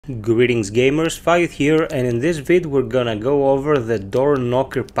Greetings gamers, FiOth here, and in this vid we're gonna go over the door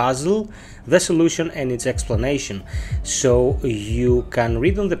knocker puzzle, the solution and its explanation. So you can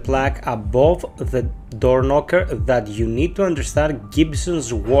read on the plaque above the door knocker that you need to understand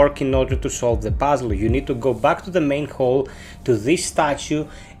Gibson's work in order to solve the puzzle. You need to go back to the main hall, to this statue,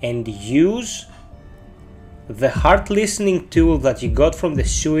 and use the heart listening tool that you got from the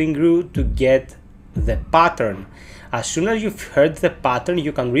sewing room to get the pattern. As soon as you've heard the pattern,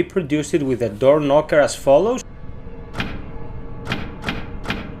 you can reproduce it with the door knocker as follows.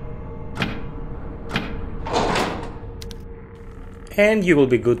 And you will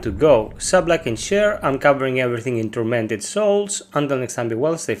be good to go. Sub, like and share. I'm covering everything in Tormented Souls. Until next time, be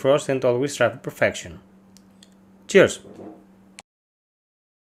well, stay frosty and always strive for perfection. Cheers!